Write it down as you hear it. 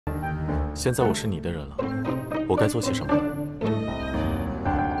现在我是你的人了，我该做些什么？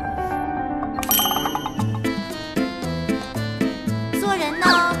做人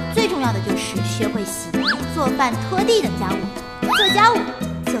呢，最重要的就是学会洗衣、做饭、拖地等家务。做家务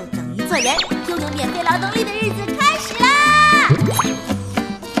就等于做人，拥有免费劳动力的日子开始啦！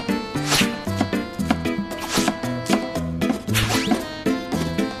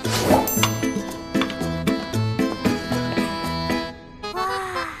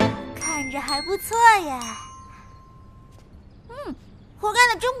还不错呀，活干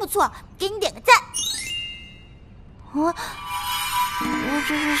的真不错，给你点个赞。我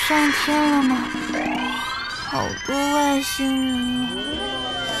这是上天了吗？好多外星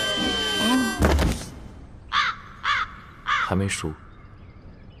人啊！还没熟。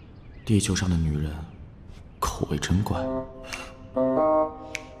地球上的女人口味真怪。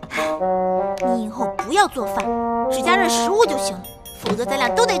你以后不要做饭，只加热食物就行了，否则咱俩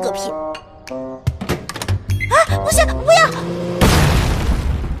都得嗝屁。啊，不行，不要！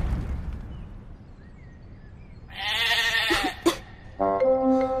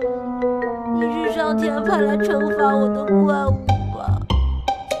你是上天派来惩罚我的怪物吧？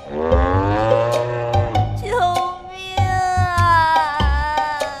救命啊！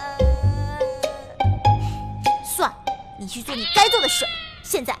算，你去做你该做的事，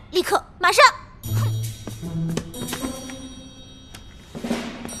现在，立刻，马上！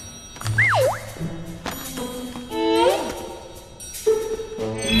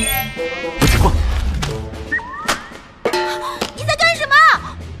你在干什么？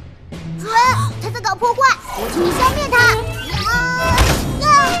主人，他在搞破坏，我请你消灭他！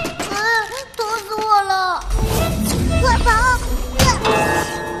疼死我了！快跑！我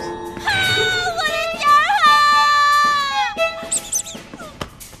的家啊！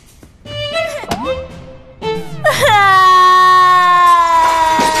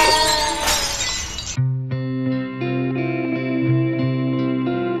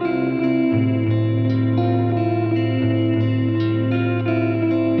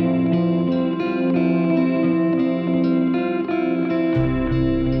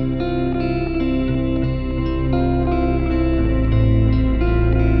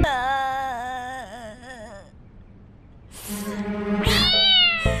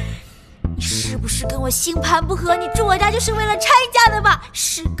星盘不合，你住我家就是为了拆家的吧？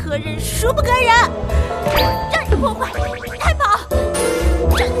是可忍，孰不可忍！让你破坏，你还跑，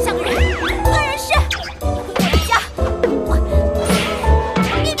长得像个人，不可忍事！你回我的家，我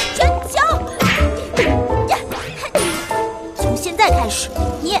灭你全球！从现在开始，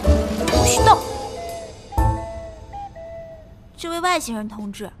你不许动！这位外星人同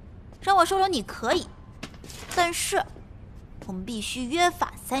志，让我收留你可以，但是我们必须约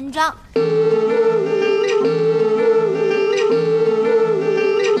法3章。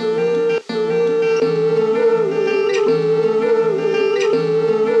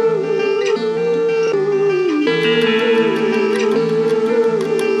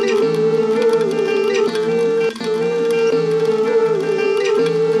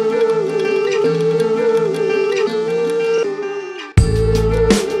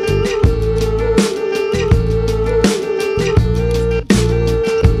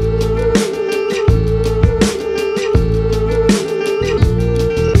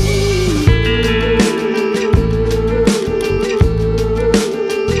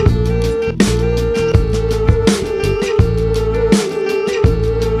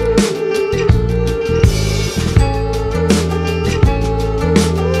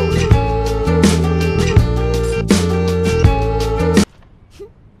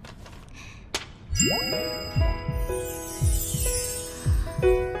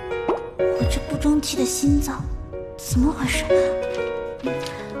我这不争气的心脏，怎么回事？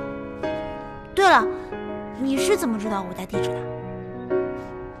对了，你是怎么知道我家地址的？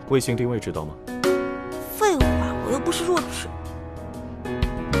卫星定位知道吗？废话，我又不是弱智。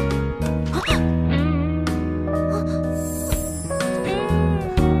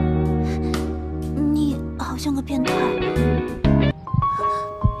你好像个变态。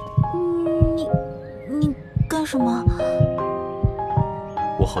你干什么？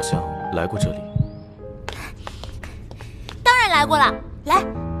我好像来过这里。当然来过了，来，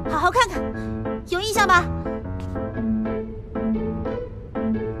好好看看，有印象吧？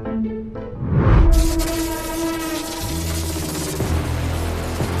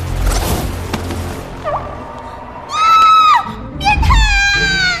变态！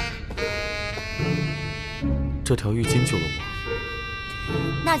这条浴巾救了我，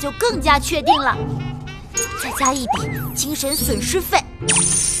那就更加确定了。再加一笔精神损失费。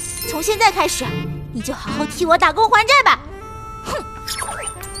从现在开始，你就好好替我打工还债吧。哼！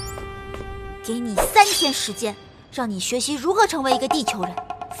给你3天时间，让你学习如何成为一个地球人，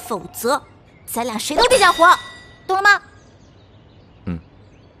否则咱俩谁都别想活，懂了吗？嗯。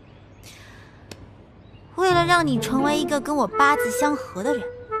为了让你成为一个跟我八字相合的人，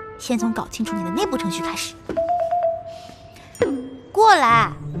先从搞清楚你的内部程序开始。过来，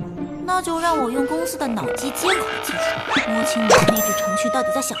那就让我用公司的脑机接口技术摸清你的内置程序到底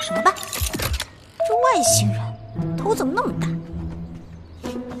在想什么吧。这外星人头怎么那么大？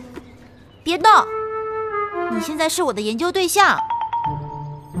别动，你现在是我的研究对象。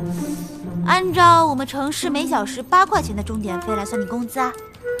按照我们城市每小时8块钱的钟点费来算你工资啊。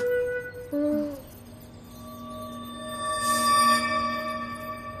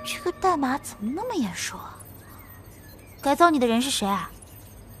这个代码怎么那么眼熟啊？改造你的人是谁啊？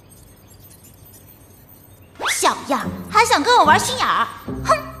小样，还想跟我玩心眼儿？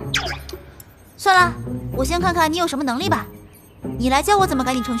哼！算了，我先看看你有什么能力吧。你来教我怎么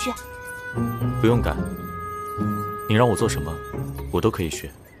改你程序。不用改，你让我做什么，我都可以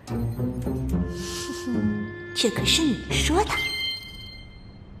学。这可是你说的。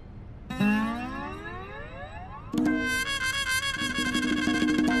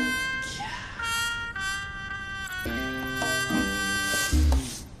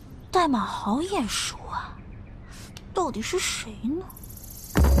代码好眼熟啊，到底是谁呢？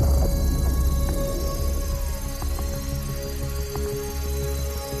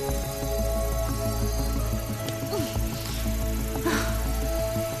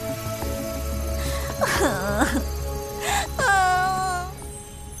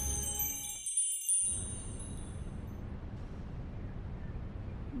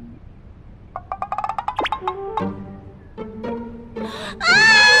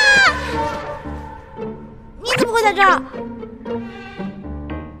你怎么会在这儿？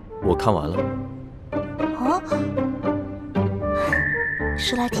我看完了。哦，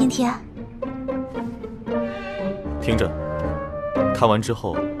说来听听。听着，看完之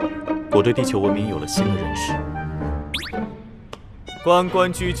后，我对地球文明有了新的认识。关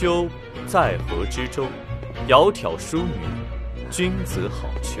关雎鸠，在河之洲。窈窕淑女，君子好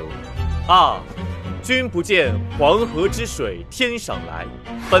逑。啊，君不见黄河之水天上来，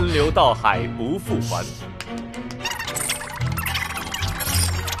奔流到海不复还。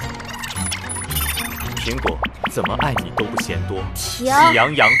苹果怎么爱你都不嫌多。停！喜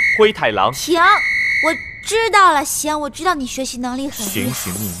羊羊，灰太狼。停！我知道了，行，我知道你学习能力很寻厉害。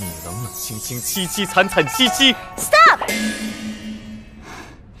寻觅觅，冷冷清清，凄凄惨惨戚戚。Stop！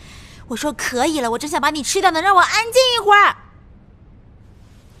 我说可以了，我真想把你吃掉，能让我安静一会儿。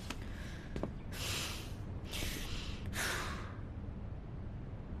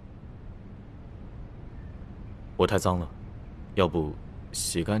我太脏了，要不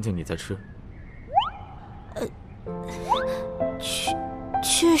洗干净你再吃？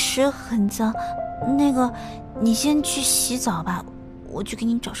确实很脏。那个，你先去洗澡吧，我去给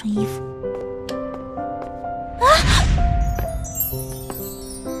你找身衣服。啊！